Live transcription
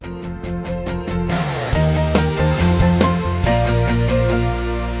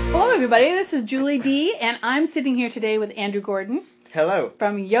everybody. This is Julie D, and I'm sitting here today with Andrew Gordon. Hello.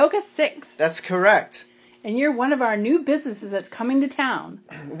 From YogaSix. That's correct. And you're one of our new businesses that's coming to town.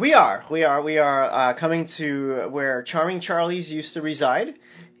 We are coming to where Charming Charlie's used to reside,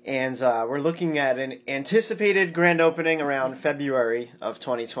 and we're looking at an anticipated grand opening around February of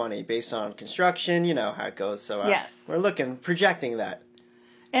 2020, based on construction. You know how it goes. So yes, we're projecting that.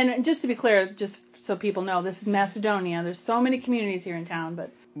 And just to be clear, just so people know, this is Macedonia. There's so many communities here in town,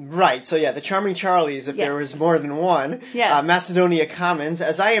 but... Right, so yeah, the Charming Charlie's, if there was more than one. Yes. Macedonia Commons,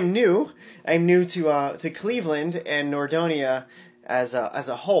 as I'm new to Cleveland and Nordonia as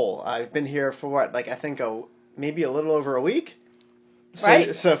a whole. I've been here for what, like I think maybe a little over a week?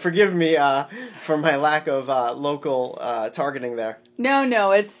 Right. So forgive me for my lack of local targeting there.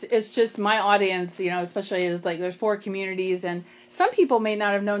 No, it's just my audience, you know, especially as like there's 4 communities, and some people may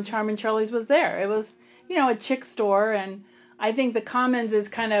not have known Charming Charlie's was there. It was, you know, a chick store, and I think the Commons is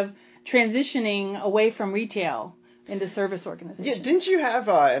kind of transitioning away from retail into service organizations. Yeah, didn't you have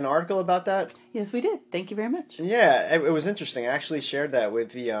an article about that? Yes, we did. Thank you very much. Yeah, it was interesting. I actually shared that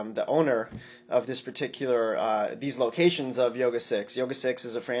with the owner of this particular these locations of YogaSix. YogaSix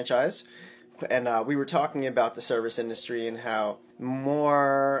is a franchise, and we were talking about the service industry and how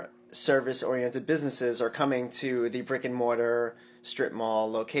more service-oriented businesses are coming to the brick-and-mortar strip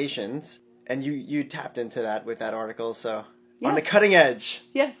mall locations, and you tapped into that with that article, so yes. On the cutting edge.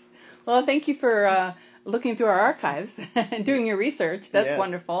 Yes. Well, thank you for looking through our archives and doing your research. That's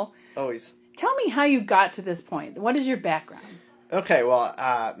wonderful. Always. Tell me how you got to this point. What is your background? Okay, well,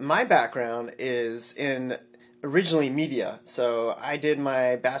 my background is in originally media. So I did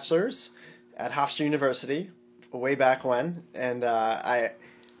my bachelor's at Hofstra University way back when, and I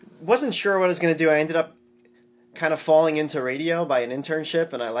wasn't sure what I was going to do. I ended up kind of falling into radio by an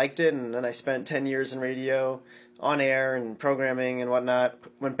internship, and I liked it, and then I spent 10 years in radio, on air and programming and whatnot.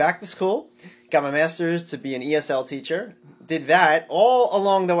 Went back to school, got my master's to be an ESL teacher, did that. All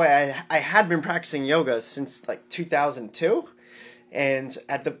along the way, I had been practicing yoga since like 2002, and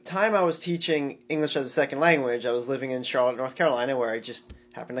at the time I was teaching English as a second language, I was living in Charlotte, North Carolina, where I just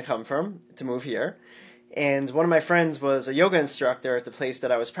happened to come from, to move here. And one of my friends was a yoga instructor at the place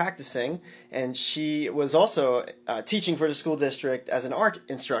that I was practicing, and she was also teaching for the school district as an art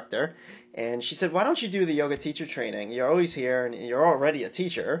instructor. And she said, "Why don't you do the yoga teacher training? You're always here, and you're already a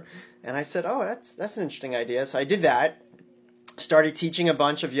teacher." And I said, "Oh, that's an interesting idea." So I did that, started teaching a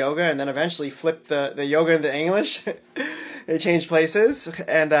bunch of yoga, and then eventually flipped the yoga into English. They changed places,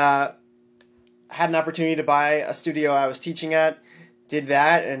 and had an opportunity to buy a studio I was teaching at. Did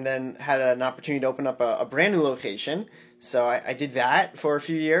that, and then had an opportunity to open up a brand new location. So I did that for a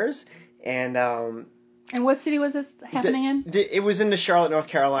few years, and what city was this happening in? It was in the Charlotte, North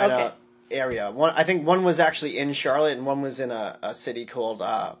Carolina area. I think one was actually in Charlotte, and one was in a city called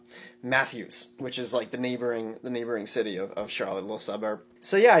Matthews, which is like the neighboring city of Charlotte, a little suburb.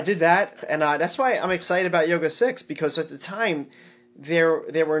 So yeah, I did that, and that's why I'm excited about YogaSix, because at the time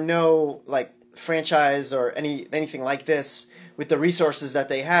there were no like franchise or anything like this with the resources that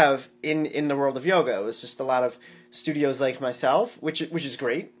they have in the world of yoga. It was just a lot of studios like myself, which is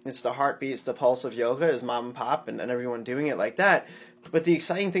great. It's the heartbeat, it's the pulse of yoga, is mom and pop and everyone doing it like that. But the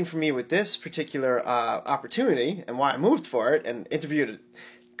exciting thing for me with this particular opportunity, and why I moved for it and interviewed a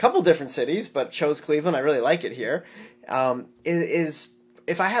couple different cities, but chose Cleveland, I really like it here, is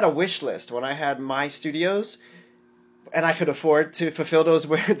if I had a wish list when I had my studios and I could afford to fulfill those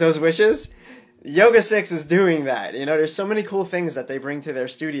wishes, YogaSix is doing that. You know, there's so many cool things that they bring to their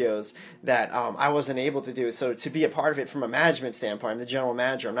studios that I wasn't able to do. So to be a part of it from a management standpoint, I'm the general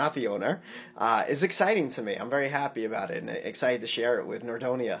manager, I'm not the owner, is exciting to me. I'm very happy about it and excited to share it with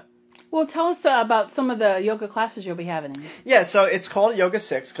Nordonia. Well, tell us about some of the yoga classes you'll be having. Yeah, so it's called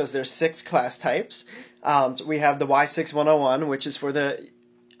YogaSix because there's 6 class types. We have the Y6 101, which is for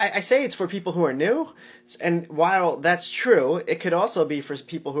I say it's for people who are new, and while that's true, it could also be for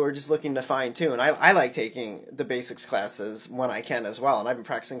people who are just looking to fine-tune. I like taking the basics classes when I can as well, and I've been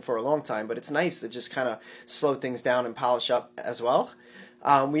practicing for a long time, but it's nice to just kind of slow things down and polish up as well.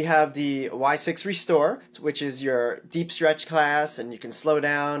 We have the Y6 Restore, which is your deep stretch class, and you can slow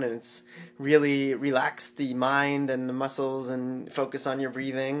down, and it's really relax the mind and the muscles and focus on your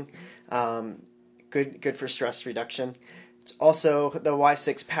breathing. Good for stress reduction. It's also the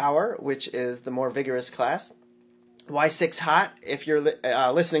Y6 Power, which is the more vigorous class. Y6 Hot, if you're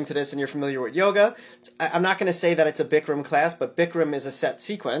listening to this and you're familiar with yoga, I'm not going to say that it's a Bikram class, but Bikram is a set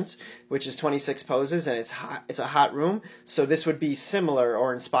sequence, which is 26 poses, and it's hot. It's a hot room. So this would be similar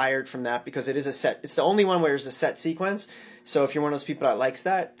or inspired from that because it is a set. It's the only one where there's a set sequence. So if you're one of those people that likes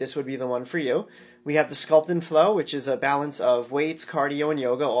that, this would be the one for you. We have the Sculpt and Flow, which is a balance of weights, cardio, and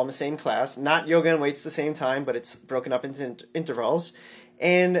yoga all in the same class. Not yoga and weights at the same time, but it's broken up into intervals.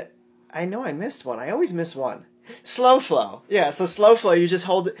 And I know I missed one. I always miss one. Slow flow. Yeah, so slow flow, you just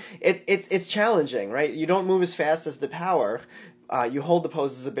hold it. It's challenging, right? You don't move as fast as the power. You hold the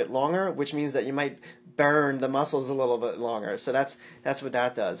poses a bit longer, which means that you might burn the muscles a little bit longer. So that's what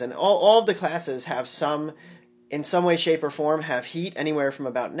that does. And all of the classes have in some way, shape, or form, have heat anywhere from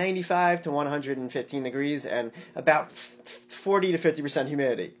about 95 to 115 degrees and about 40 to 50%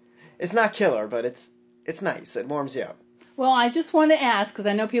 humidity. It's not killer, but it's nice. It warms you up. Well, I just want to ask, because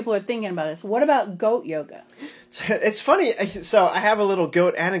I know people are thinking about this, what about goat yoga? It's funny. So I have a little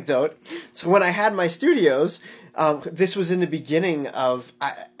goat anecdote. So when I had my studios, this was in the beginning of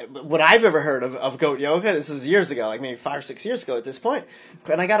what I've ever heard of goat yoga. This is years ago, like maybe 5 or 6 years ago at this point.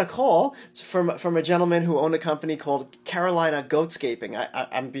 And I got a call from a gentleman who owned a company called Carolina Goatscaping.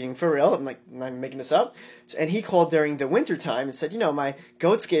 I'm being for real. I'm making this up. And he called during the winter time and said, my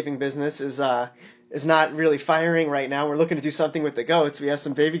goatscaping business is not really firing right now. We're looking to do something with the goats. We have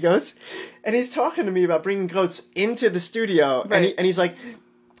some baby goats. And he's talking to me about bringing goats into the studio. Right. And he's like,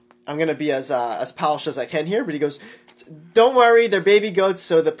 I'm going to be as polished as I can here. But he goes, don't worry, they're baby goats,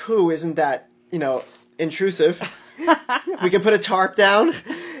 so the poo isn't that, intrusive. We can put a tarp down.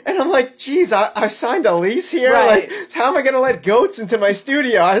 And I'm like, geez, I signed a lease here. Right. Like, how am I going to let goats into my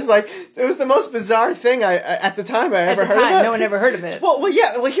studio? I was like, it was the most bizarre thing at the time I ever heard of it. No one ever heard of it. Well,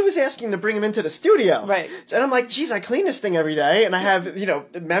 yeah. Well, he was asking to bring him into the studio. Right. And I'm like, geez, I clean this thing every day, and I have,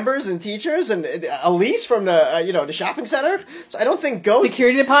 members and teachers and a lease from the, the shopping center. So I don't think goats.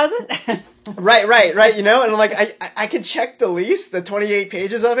 Security deposit? Right. And I'm like, I can check the lease, the 28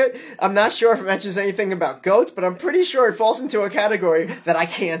 pages of it. I'm not sure if it mentions anything about goats, but I'm pretty sure it falls into a category that I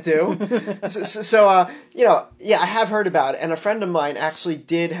can't do. I have heard about it. And a friend of mine actually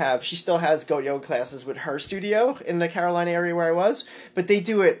she still has goat yoga classes with her studio in the Carolina area where I was, but they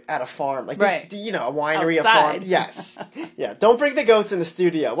do it at a farm. Like, right. a winery, Outside. a farm. Yes. Yeah. Don't bring the goats in the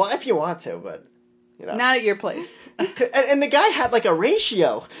studio. Well, if you want to, but, Not at your place. And the guy had like a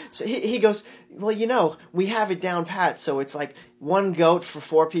ratio. So he goes, well, we have it down pat, so it's like one goat for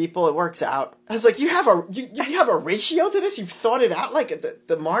 4 people. It works out. I was like, you have a ratio to this? You've thought it out, like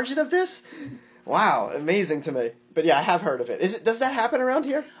the margin of this? Wow, amazing to me. But yeah, I have heard of it. Does that happen around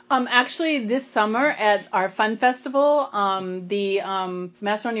here? Actually, this summer at our fun festival, the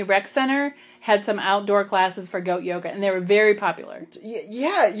Macedonia Rec Center had some outdoor classes for goat yoga, and they were very popular.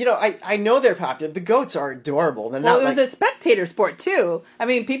 Yeah, I know they're popular. The goats are adorable. They're it was a spectator sport, too. I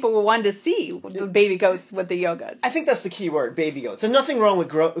mean, people were wanting to see the baby goats with the yoga. I think that's the key word, baby goats. There's nothing wrong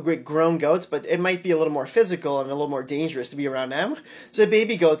with grown goats, but it might be a little more physical and a little more dangerous to be around them. So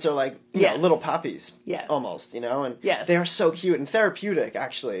baby goats are like, little puppies. Yes. Almost, and yes. They are so cute and therapeutic,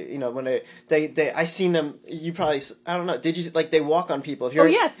 actually. When they I seen them, you probably, I don't know, did you, like, they walk on people? If you're,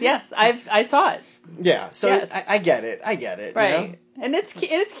 yes, I saw it. Yeah, so yes. I get it. Right, and it's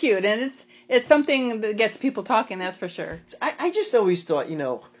cute, and it's something that gets people talking, that's for sure. I just always thought,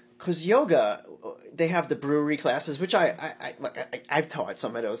 because yoga, they have the brewery classes, which I've taught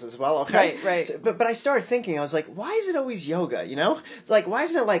some of those as well. Okay, right. So, but I started thinking, I was like, why is it always yoga? It's like, why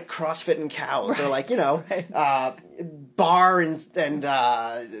isn't it like CrossFit and cows, or like bar and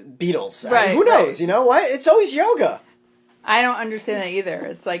Beatles? Right, who knows? Right. Why it's always yoga? I don't understand that either.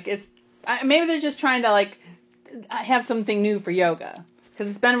 It's like maybe they're just trying to like have something new for yoga because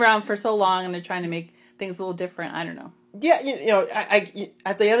it's been around for so long, and they're trying to make things a little different. I don't know. Yeah, I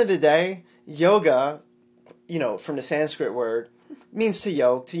at the end of the day, yoga, from the Sanskrit word, means to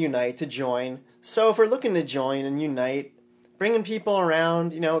yoke, to unite, to join. So if we're looking to join and unite, bringing people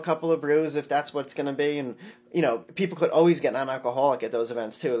around, a couple of brews if that's what's going to be, and people could always get non-alcoholic at those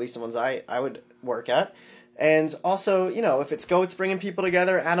events too, at least the ones I would work at. And also, if it's goats bringing people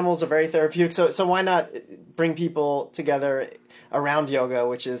together, animals are very therapeutic. So why not bring people together around yoga,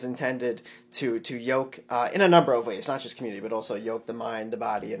 which is intended to yoke in a number of ways, not just community, but also yoke the mind, the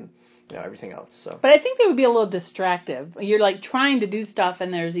body, and everything else. So, but I think they would be a little distractive. You're like trying to do stuff,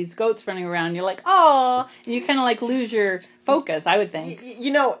 and there's these goats running around. You're like, oh, and you kind of like lose your focus. I would think.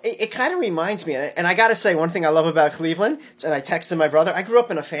 It kind of reminds me, and I got to say, one thing I love about Cleveland, and I texted my brother. I grew up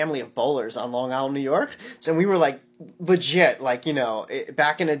in a family of bowlers on Long Island, New York, and we were like, legit, like,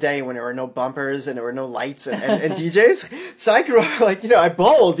 back in the day when there were no bumpers and there were no lights and DJs. So I grew up, like, I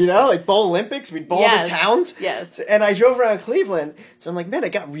bowled, like bowl Olympics. We'd bowl in towns. Yes. And I drove around Cleveland. So I'm like, man, I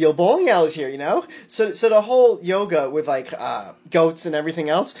got real bowling alleys here, So the whole yoga with, like, goats and everything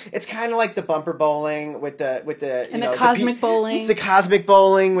else, it's kind of like the bumper bowling with the and the cosmic bowling. It's the cosmic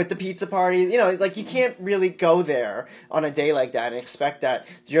bowling with the pizza party. Like, you can't really go there on a day like that and expect that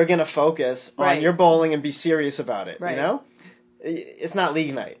you're going to focus on your bowling and be serious about it. Right. It's not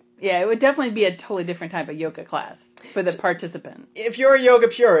league night. Yeah, it would definitely be a totally different type of yoga class for the participant. If you're a yoga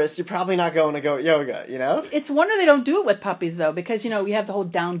purist, you're probably not going to goat yoga, It's a wonder they don't do it with puppies, though, because, we have the whole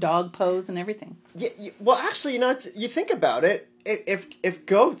down dog pose and everything. Yeah, well, actually, you think about it, if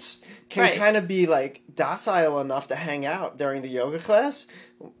goats can kind of be, like, docile enough to hang out during the yoga class,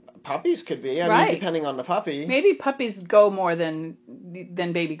 puppies could be. I mean, depending on the puppy. Maybe puppies go more than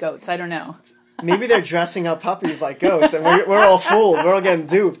baby goats. I don't know. Maybe they're dressing up puppies like goats, and we're all fooled. We're all getting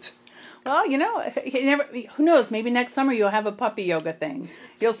duped. Well, who knows? Maybe next summer you'll have a puppy yoga thing.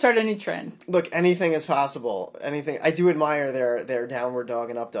 You'll start a new trend. Look, anything is possible. Anything. I do admire their downward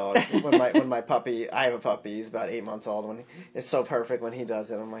dog and up dog. When my puppy, I have a puppy. He's about 8 months old. It's so perfect when he does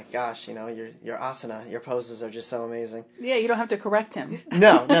it. I'm like, gosh, your asana, your poses are just so amazing. Yeah, you don't have to correct him.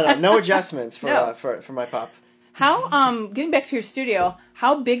 No adjustments for my pup. How getting back to your studio,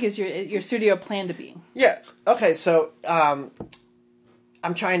 how big is your studio planned to be? Yeah. Okay. So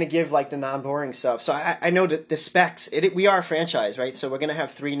I'm trying to give, like, the non-boring stuff. So I know that the specs. We are a franchise, right? So we're gonna have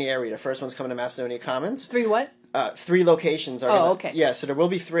 3 in the area. The first one's coming to Macedonia Commons. 3 what? 3 locations. Okay. Yeah. So there will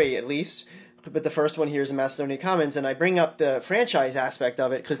be 3 at least. But the first one here is in Macedonia Commons, and I bring up the franchise aspect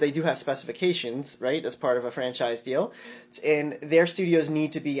of it because they do have specifications, right, as part of a franchise deal. And their studios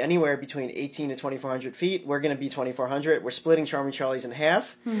need to be anywhere between 18 to 2,400 feet. We're going to be 2,400. We're splitting Charming Charlie's in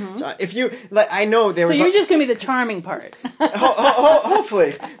half. Mm-hmm. So if you, like, I know there was... So you're just going to be the charming part.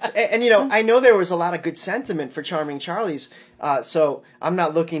 Hopefully. And, I know there was a lot of good sentiment for Charming Charlie's, so I'm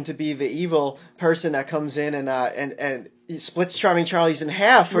not looking to be the evil person that comes in and splits Charming Charlie's in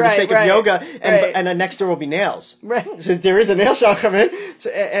half for the sake of yoga, and next door will be nails. Right. So there is a nail shop coming in. So,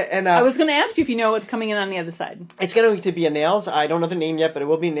 I was going to ask you if you know what's coming in on the other side. It's going to be a nails. I don't know the name yet, but it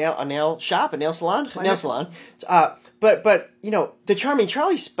will be a nail shop, a nail salon. Wonderful. Nail salon. But the Charming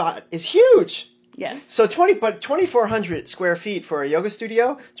Charlie spot is huge. Yes. So 2,400 square feet for a yoga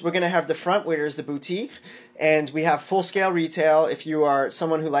studio. So we're going to have the front where there's the boutique, and we have full scale retail. If you are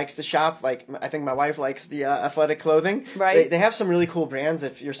someone who likes to shop, like I think my wife likes the athletic clothing. Right. So they have some really cool brands.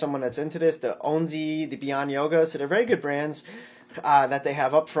 If you're someone that's into this, the Onzi, the Beyond Yoga, so they're very good brands. That they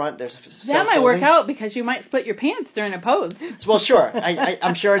have up front. That might work out because you might split your pants during a pose. Well, sure.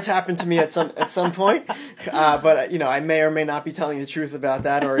 I'm sure it's happened to me at some point. But I may or may not be telling the truth about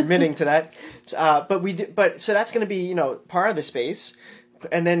that or admitting to that. So that's going to be part of the space.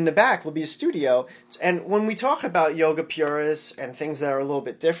 And then in the back will be a studio. And when we talk about yoga purists and things that are a little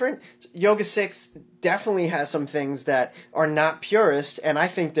bit different, YogaSix definitely has some things that are not purist, and I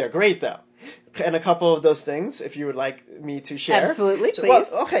think they're great though. And a couple of those things, if you would like me to share. Absolutely, please. Well,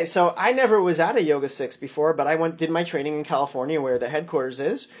 okay, so I never was at a YogaSix before, but I did my training in California where the headquarters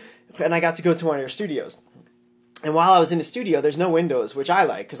is, and I got to go to one of their studios. And while I was in the studio, there's no windows, which I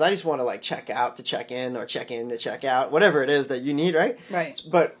like, because I just want to, like, check out to check in or check in to check out, whatever it is that you need, right? Right.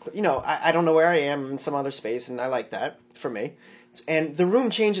 But, I don't know where I am in some other space, and I like that for me. And the room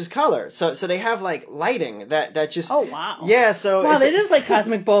changes color, so they have like lighting that just. Oh wow! Yeah, so wow, it is like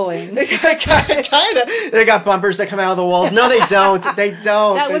cosmic bowling. kind of. They got bumpers that come out of the walls. No, they don't. They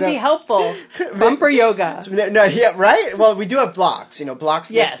don't. That would be helpful. Bumper yoga. No, yeah, right. Well, we do have blocks. Blocks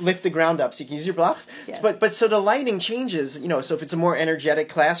yes. that lift the ground up, so you can use your blocks. Yes. But so the lighting changes. So if it's a more energetic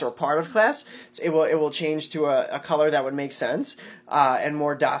class or part of class, it will change to a color that would make sense. And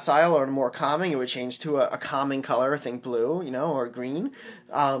more docile or more calming, it would change to a calming color. Think blue, or green,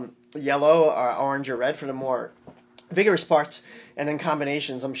 yellow, or orange or red for the more vigorous parts, and then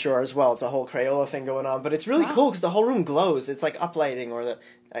combinations, I'm sure, as well. It's a whole Crayola thing going on, but it's really cool because the whole room glows. It's like uplighting or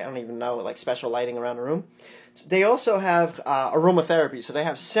I don't even know, like special lighting around the room. So they also have aromatherapy, so they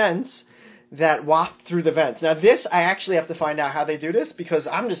have scents that waft through the vents. Now this, I actually have to find out how they do this because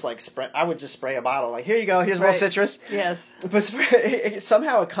I'm just like, I would just spray a bottle. Like, here you go, here's a little citrus. Yes. But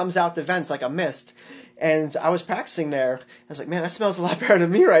somehow it comes out the vents like a mist. And I was practicing there. I was like, man, that smells a lot better than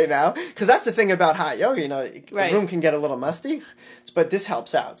me right now. Because that's the thing about hot yoga, the room can get a little musty. But this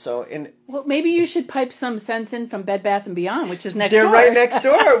helps out. Well, maybe you should pipe some scents in from Bed Bath & Beyond, which is next door. They're right next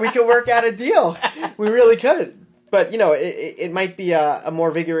door. We could work out a deal. We really could. But, it might be a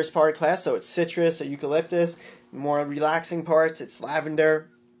more vigorous part class. So it's citrus or eucalyptus. More relaxing parts, it's lavender.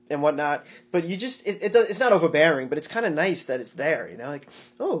 and whatnot. But you just it's not overbearing, but it's kind of nice that it's there. Like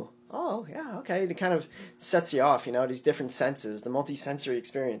oh yeah, okay. It kind of sets you off. These different senses, the multi-sensory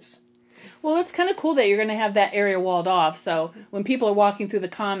experience. Well, it's kind of cool that you're going to have that area walled off, so when people are walking through the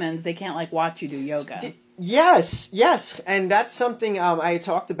commons, they can't watch you do yoga. Yes, and that's something I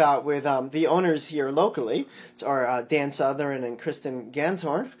talked about with the owners here locally, or Dan Southern and Kristen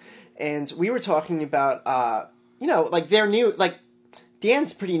Ganshorn, and we were talking about they're new,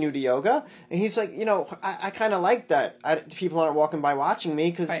 Dan's pretty new to yoga, and he's like, I kind of like that. People aren't walking by watching me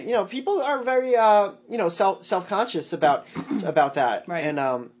because people are very self-conscious about that, right. And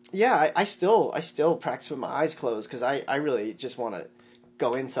I still practice with my eyes closed because I really just want to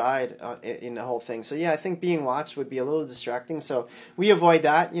go inside in the whole thing. So I think being watched would be a little distracting. So we avoid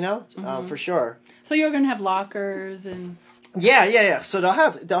that, for sure. So you're going to have lockers and. Yeah. So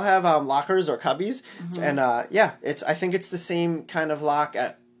they'll have lockers or cubbies, and I think it's the same kind of lock.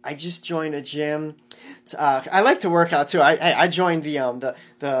 I just joined a gym. I like to work out too. I joined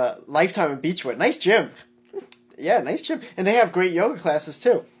the Lifetime in Beechwood. Nice gym. Yeah, nice gym, and they have great yoga classes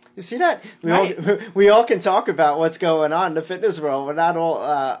too. You see that? We all can talk about what's going on in the fitness world. We're not all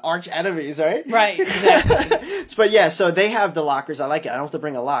arch enemies, right? Right, exactly. But so they have the lockers. I like it. I don't have to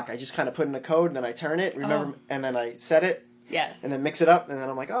bring a lock. I just kind of put in a code, and then I turn it, and then I set it. Yes. And then mix it up, and then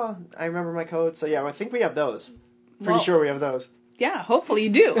I'm like, oh, I remember my code. So I think we have those. Pretty sure we have those. Yeah, hopefully you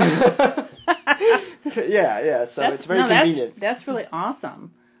do. Yeah. So it's very convenient. That's really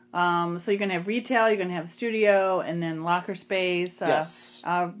awesome. So you're going to have retail, you're going to have studio, and then locker space, yes.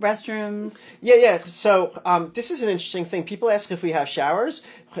 Restrooms. Yeah. So this is an interesting thing. People ask if we have showers,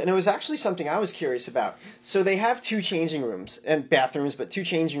 and it was actually something I was curious about. So they have 2 changing rooms and bathrooms, but 2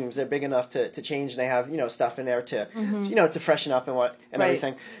 changing rooms. They're big enough to change, and they have stuff in there to to freshen up and right.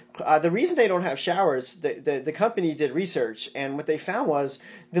 everything. The reason they don't have showers, the company did research, and what they found was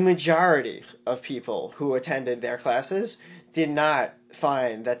the majority of people who attended their classes did not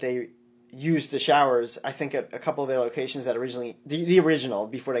find that they used the showers. I think at a couple of their locations that originally, the original,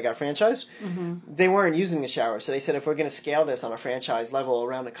 before they got franchised, they weren't using the showers. So they said if we're going to scale this on a franchise level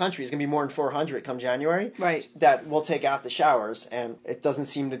around the country, it's going to be more than 400 come January. Right. That we'll take out the showers, and it doesn't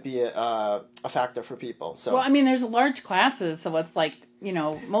seem to be a factor for people. So well, I mean, there's large classes, so it's like,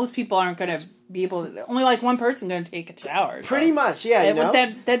 most people aren't going to be able to, only one person going to take a shower. So. Pretty much, yeah.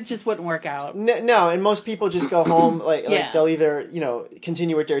 That just wouldn't work out. No, and most people just go home, they'll either,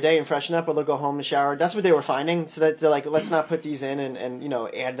 continue with their day and freshen up, or they'll go home to shower. That's what they were finding, so that they're like, let's not put these in and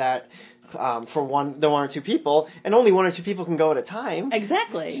add that for one or two people, and only 1 or 2 people can go at a time.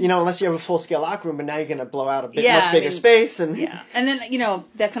 Exactly. Unless you have a full-scale locker room, but now you're going to blow out a much bigger space. And and then,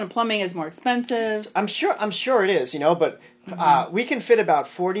 that kind of plumbing is more expensive. I'm sure it is, but we can fit about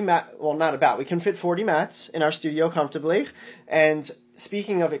 40 we can fit 40 mats in our studio comfortably. And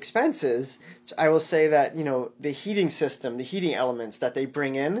speaking of expenses, I will say that, the heating system, the heating elements that they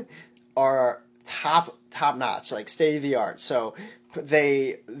bring in are top notch, like state of the art. So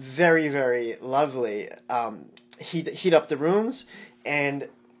they very, very lovely heat up the rooms, and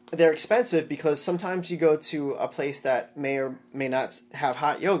they're expensive because sometimes you go to a place that may or may not have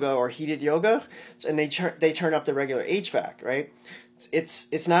hot yoga or heated yoga, and they turn up the regular HVAC, right?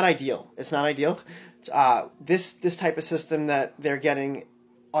 It's not ideal. It's not ideal. This type of system that they're getting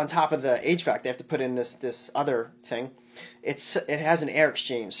on top of the HVAC, they have to put in this other thing. It has an air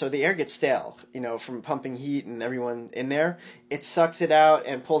exchange, so the air gets stale, from pumping heat and everyone in there. It sucks it out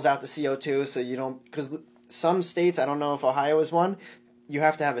and pulls out the CO2, so you don't, because some states, I don't know if Ohio is one, you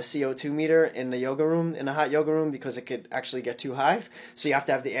have to have a CO2 meter in the yoga room, in the hot yoga room, because it could actually get too high. So you have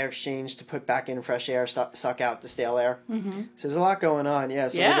to have the air exchange to put back in fresh air, suck out the stale air. Mm-hmm. So there's a lot going on,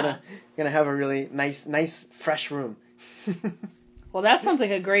 So we're gonna have a really nice fresh room. Well, that sounds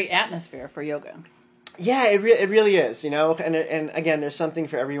like a great atmosphere for yoga. Yeah, it really is, and again, there's something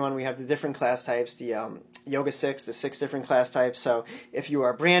for everyone. We have the different class types, the YogaSix, the 6 different class types. So if you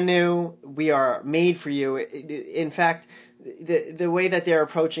are brand new, we are made for you. In fact, the way that they're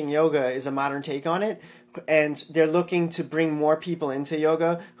approaching yoga is a modern take on it, and they're looking to bring more people into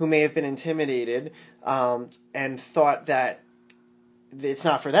yoga who may have been intimidated and thought that it's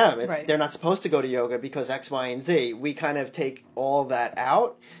not for them. They're not supposed to go to yoga because X, Y, and Z. We kind of take all that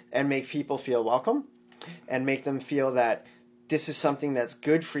out and make people feel welcome and make them feel that this is something that's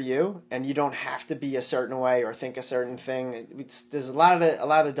good for you, and you don't have to be a certain way or think a certain thing. There's a lot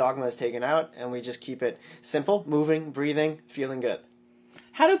of the dogma is taken out, and we just keep it simple, moving, breathing, feeling good.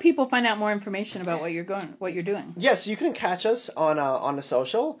 How do people find out more information about what you're doing? Yes, you can catch us on the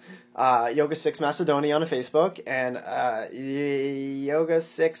social, YogaSix Macedonia on the Facebook, and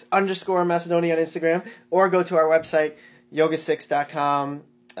YogaSix _ Macedonia on Instagram, or go to our website, yogasix.com.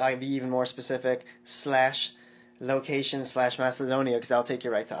 I'll be even more specific, /location/Macedonia, because that'll take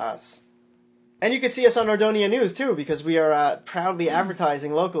you right to us. And you can see us on Ordonia News, too, because we are proudly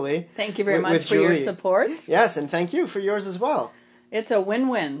advertising locally. Thank you very much for your support. Yes, and thank you for yours as well. It's a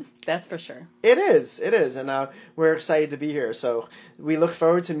win-win, that's for sure. It is, and we're excited to be here. So we look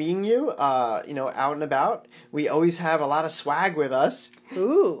forward to meeting you, out and about. We always have a lot of swag with us.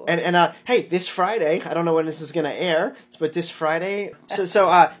 Ooh. And hey, this Friday, I don't know when this is going to air, but this Friday,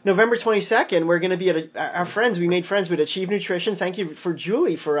 so November 22nd, we're going to be at our friends. We made friends with Achieve Nutrition. Thank you for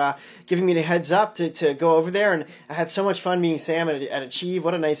Julie for giving me the heads up to go over there. And I had so much fun meeting Sam at Achieve.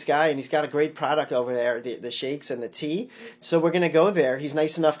 What a nice guy. And he's got a great product over there, the shakes and the tea. So we're going to go there. He's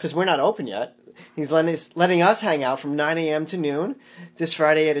nice enough because we're not open yet. He's letting us hang out from 9 a.m. to noon. This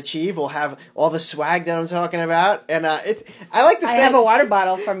Friday at Achieve, we'll have all the swag that I'm talking about. And I like to say... I have a water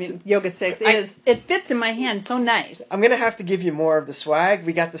bottle from YogaSix. It fits in my hand so nice. I'm going to have to give you more of the swag.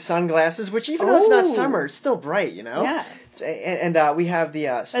 We got the sunglasses, which even though it's not summer, it's still bright, Yes. And we have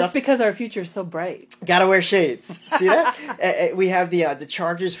the stuff... That's because our future is so bright. Gotta wear shades. See that? We have the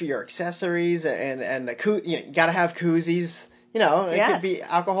chargers for your accessories and the you gotta have koozies. It could be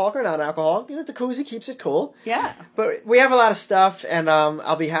alcoholic or non-alcoholic. The koozie keeps it cool. Yeah. But we have a lot of stuff, and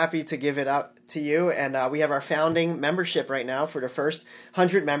I'll be happy to give it up to you. And we have our founding membership right now for the first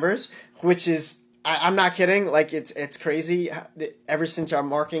 100 members, which is, I'm not kidding, like it's crazy. Ever since our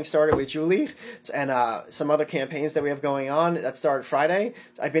marketing started with Julie and some other campaigns that we have going on that started Friday,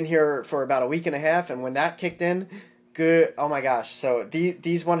 I've been here for about a week and a half, and when that kicked in, good, oh my gosh. So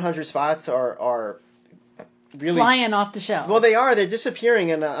these 100 spots are really flying off the shelf. Well, they are. They're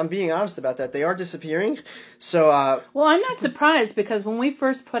disappearing, and I'm being honest about that. They are disappearing. So, well, I'm not surprised because when we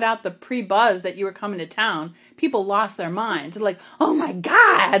first put out the pre-buzz that you were coming to town, people lost their minds. They're like, "Oh my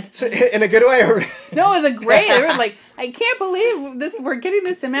God!" In a good way, or no, it was a great. They were like, "I can't believe this. We're getting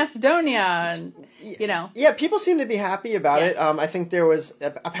this in Macedonia," and Yeah, people seem to be happy about Yes. it. I think there was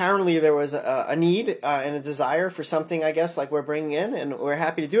a need and a desire for something, I guess, like we're bringing in, and we're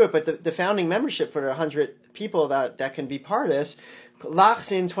happy to do it. But the founding membership for the 100 people that can be part of this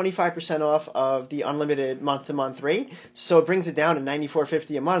locks in 25% off of the unlimited month-to-month rate, so it brings it down to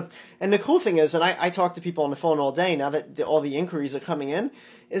 $94.50 a month. And the cool thing is, and I talk to people on the phone all day now that all the inquiries are coming in,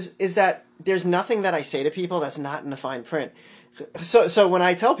 is that there's nothing that I say to people that's not in the fine print. So when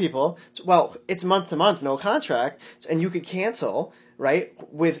I tell people, well, it's month to month, no contract, and you could cancel, right,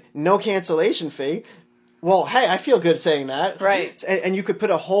 with no cancellation fee. Well, hey, I feel good saying that. Right. And you could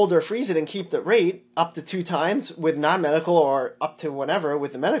put a hold or freeze it and keep the rate up to 2 times with non-medical or up to whatever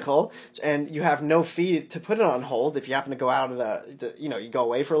with the medical, and you have no fee to put it on hold if you happen to go out of the you go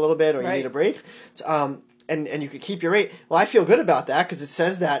away for a little bit or you need a break. And you could keep your rate. Well, I feel good about that because it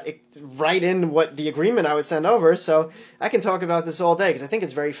says that right in what the agreement I would send over. So I can talk about this all day because I think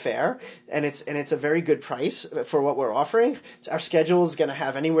it's very fair and it's a very good price for what we're offering. So our schedule is going to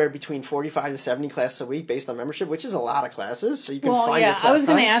have anywhere between 45 to 70 classes a week based on membership, which is a lot of classes. So you can find your class I was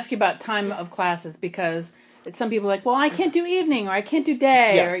going to time. ask you about time of classes because some people are like, well, I can't do evening or I can't do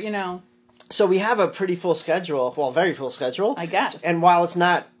day or So we have a pretty full schedule, well, very full schedule. I guess. And while it's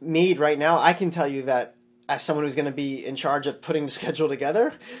not made right now, I can tell you that as someone who's going to be in charge of putting the schedule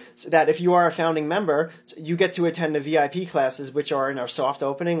together, so that if you are a founding member, you get to attend the VIP classes, which are in our soft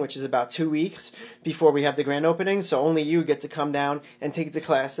opening, which is about 2 weeks before we have the grand opening. So only you get to come down and take the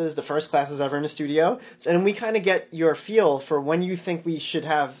classes, the first classes ever in the studio. And we kind of get your feel for when you think we should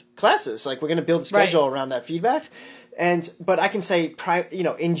have classes. Like we're going to build a schedule around that feedback. But I can say,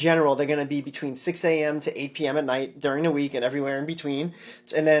 in general, they're going to be between 6 a.m. to 8 p.m. at night during the week and everywhere in between.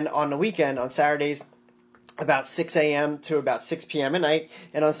 And then on the weekend, on Saturdays, about 6 a.m. to about 6 p.m. at night,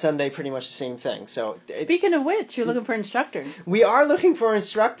 and on Sunday, pretty much the same thing. So, speaking of which, you're looking for instructors. We are looking for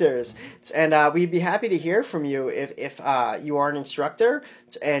instructors, and we'd be happy to hear from you if you are an instructor,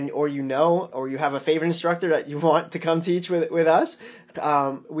 or you have a favorite instructor that you want to come teach with us.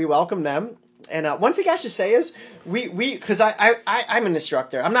 We welcome them. And one thing I should say is because I'm an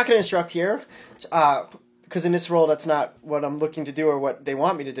instructor. I'm not going to instruct here. Because in this role, that's not what I'm looking to do or what they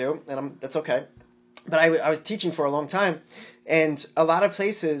want me to do, and that's okay. But I was teaching for a long time, and a lot of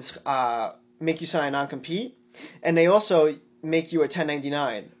places make you sign a non-compete, and they also make you a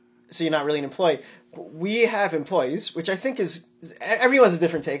 1099, so you're not really an employee. We have employees, which I think everyone has a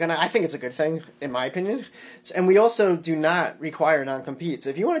different take on it. I think it's a good thing, in my opinion. And we also do not require non-compete. So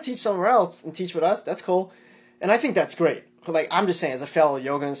if you want to teach somewhere else and teach with us, that's cool. And I think that's great. Like, I'm just saying, as a fellow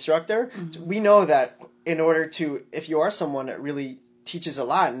yoga instructor, we know that in order to, if you are someone that really teaches a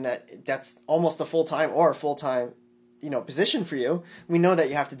lot and that's almost a full-time position for you, we know that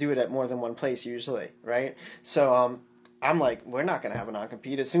you have to do it at more than one place usually, right? So I'm like, we're not going to have a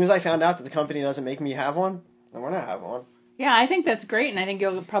non-compete. As soon as I found out that the company doesn't make me have one, then we're not having one. Yeah, I think that's great, and I think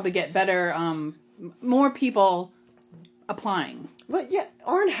you'll probably get better, more people applying. But yeah,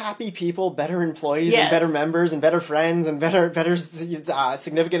 aren't happy people better employees and better members and better friends and better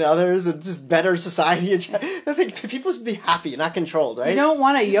significant others and just better society? I think people should be happy, not controlled, right? You don't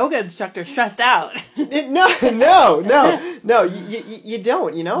want a yoga instructor stressed out. No, you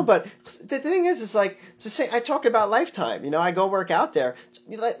don't, you know? But the thing is like, just say, I talk about Lifetime, you know, I go work out there.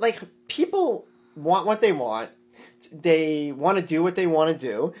 Like people want what they want. They want to do what they want to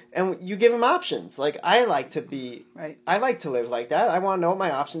do, and you give them options. Like, I like to live like that. I want to know what my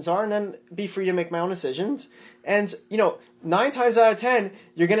options are and then be free to make my own decisions. And, you know, 9 times out of 10,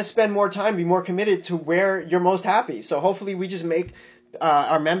 you're going to spend more time, be more committed to where you're most happy. So hopefully we just make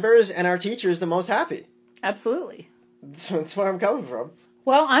our members and our teachers the most happy. Absolutely. So that's where I'm coming from.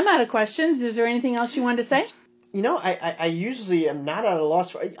 Well, I'm out of questions. Is there anything else you wanted to say? You know, I usually am not at a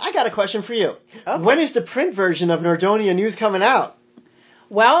loss for... I got a question for you. Okay. When is the print version of Nordonia News coming out?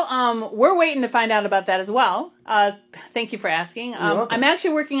 Well, we're waiting to find out about that as well. Thank you for asking. You're welcome. I'm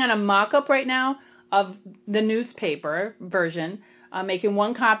actually working on a mock-up right now of the newspaper version. I'm making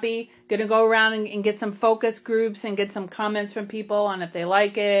one copy. Going to go around and get some focus groups and get some comments from people on if they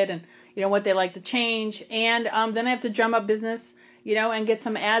like it and, you know, what they like to change. And then I have to drum up business, you know, and get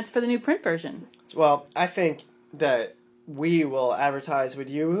some ads for the new print version. Well, I think that we will advertise with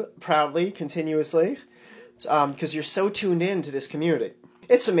you proudly, continuously, because you're so tuned in to this community.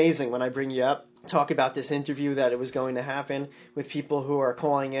 It's amazing when I bring you up, talk about this interview that it was going to happen with people who are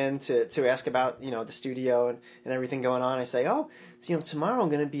calling in to ask about, you know, the studio and everything going on. I say, oh, so, you know, tomorrow I'm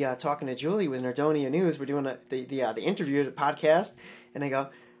going to be talking to Julie with Nordonia News. We're doing the interview, the podcast, and I go,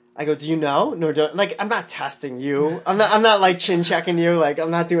 do you know? Like, I'm not testing you. I'm not like chin checking you. Like, I'm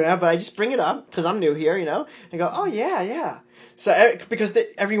not doing that. But I just bring it up because I'm new here, you know. I go, oh yeah. So because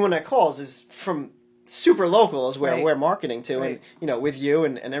everyone that calls is from super local, is where we're marketing to, and you know, with you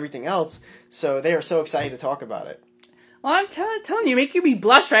and everything else. So they are so excited to talk about it. Well, I'm telling you, making me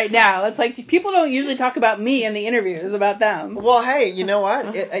blush right now. It's like people don't usually talk about me in the interviews, about them. Well, hey, you know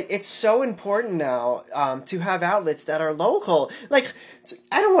what? It's so important now to have outlets that are local. Like,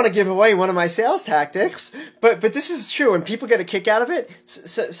 I don't want to give away one of my sales tactics, but this is true, and people get a kick out of it.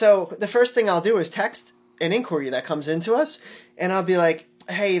 So the first thing I'll do is text an inquiry that comes into us, and I'll be like,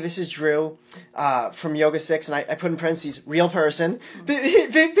 hey, this is Drew from YogaSix, and I put in parentheses, real person, because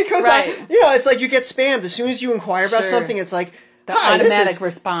it's like you get spammed as soon as you inquire about something. It's like the automatic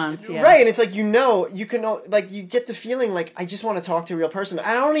response, right? And it's like, you know, you can, like, you get the feeling like, I just want to talk to a real person.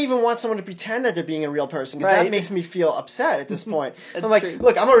 I don't even want someone to pretend that they're being a real person, because that makes me feel upset at this point. I'm like, true.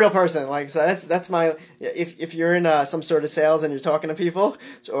 Look, I'm a real person. Like, so that's my. If you're in some sort of sales and you're talking to people,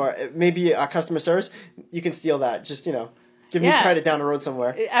 or maybe customer service, you can steal that. Just, you know. Give me credit down the road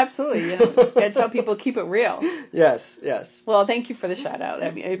somewhere. Absolutely. You know, gotta tell people, keep it real. Yes. Well, thank you for the shout out.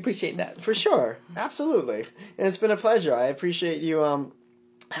 I mean, I appreciate that. For sure. Absolutely. And it's been a pleasure. I appreciate you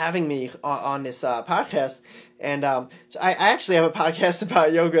having me on this podcast. And so I actually have a podcast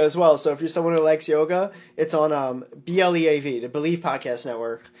about yoga as well. So if you're someone who likes yoga, it's on BLEAV, the Believe Podcast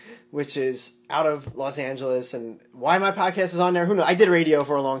Network, which is out of Los Angeles. And why my podcast is on there, who knows? I did radio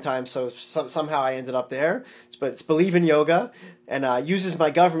for a long time, so somehow I ended up there. But it's Believe in Yoga, and uses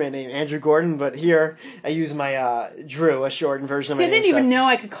my government name, Andrew Gordon, but here I use my Drew, a shortened version of my name. I didn't even know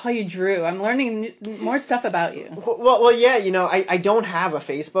I could call you Drew. I'm learning more stuff about you. Well, yeah, you know, I don't have a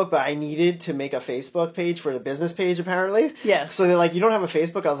Facebook, but I needed to make a Facebook page for the business page, apparently. Yes. So they're like, you don't have a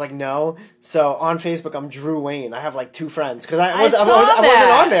Facebook? I was like, no. So on Facebook, I'm Drew Wayne. I have like 2 friends, because I wasn't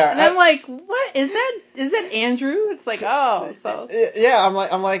on there. And I'm like, what? Is that Andrew? It's like, oh, so. Yeah, I'm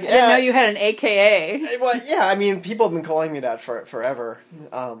like, I didn't know you had an AKA. Well, yeah, I mean, people have been calling me that forever.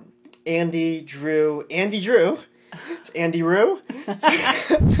 Andy Drew. It's Andy Roo.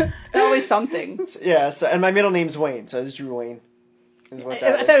 Always something. Yeah, so, and my middle name's Wayne, so it's Drew Wayne. Is what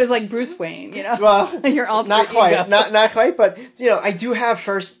I thought it was like Bruce Wayne, you know? Well, your alter not quite. ego. Not quite, but, you know, I do have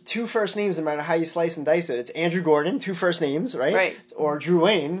 2 first names, no matter how you slice and dice it. It's Andrew Gordon, 2 first names, right? Right. Or Drew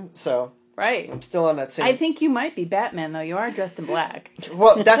Wayne, so. Right. I'm still on that same. I think you might be Batman, though. You are dressed in black.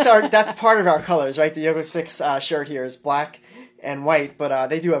 Well, that's part of our colors, right? The YogaSix shirt here is black and white, but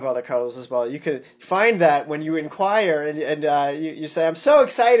they do have other colors as well. You could find that when you inquire and you say, I'm so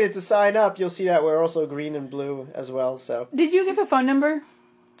excited to sign up. You'll see that we're also green and blue as well. So. Did you give a phone number?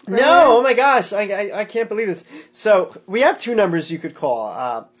 No, oh my gosh, I can't believe this. So we have 2 numbers you could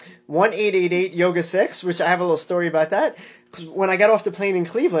call. 1-888-YogaSix, which I have a little story about that. When I got off the plane in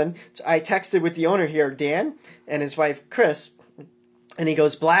Cleveland, I texted with the owner here, Dan, and his wife, Chris, And he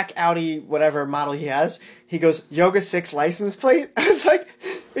goes, black Audi, whatever model he has. He goes, YogaSix license plate. I was like,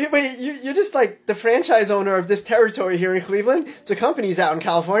 wait, you're just like the franchise owner of this territory here in Cleveland. So company's out in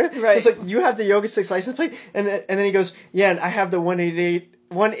California. Right. It's like, you have the YogaSix license plate? And then he goes, yeah, and I have the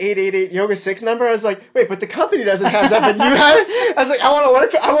 1888 YogaSix number. I was like, wait, but the company doesn't have that, but you have it? I was like, I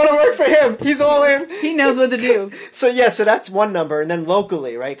want to work for him. He's all in. He knows what to do. So that's one number. And then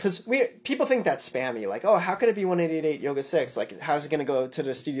locally, right? Because people think that's spammy. Like, oh, how could it be 1888 YogaSix? Like, how's it going to go to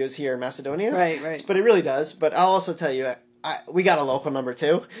the studios here in Macedonia? Right. But it really does. But I'll also tell you, we got a local number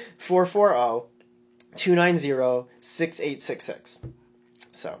too. 440-290-6866.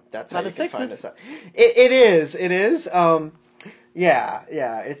 So that's how you can find us. It is. Yeah,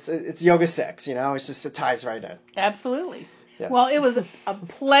 it's YogaSix, it's just, it ties right in. Absolutely. Yes. Well, it was a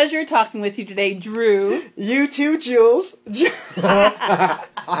pleasure talking with you today, Drew. You too, Jules.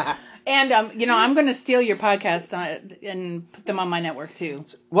 And, I'm going to steal your podcast and put them on my network, too.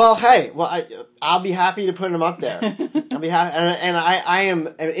 Well, hey, I'll be happy to put them up there. I'll be happy. And I am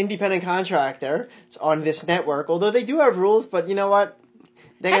an independent contractor on this network, although they do have rules, but you know what?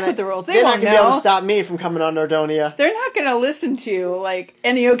 Heck with the rules. They're not going to be able to stop me from coming on Nordonia. They're not going to listen to,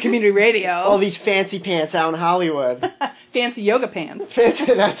 NEO Community Radio. All these fancy pants out in Hollywood. Fancy yoga pants. Fancy,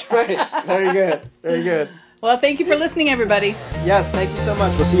 that's right. Very good. Very good. Well, thank you for listening, everybody. Yes, thank you so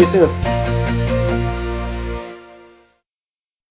much. We'll see you soon.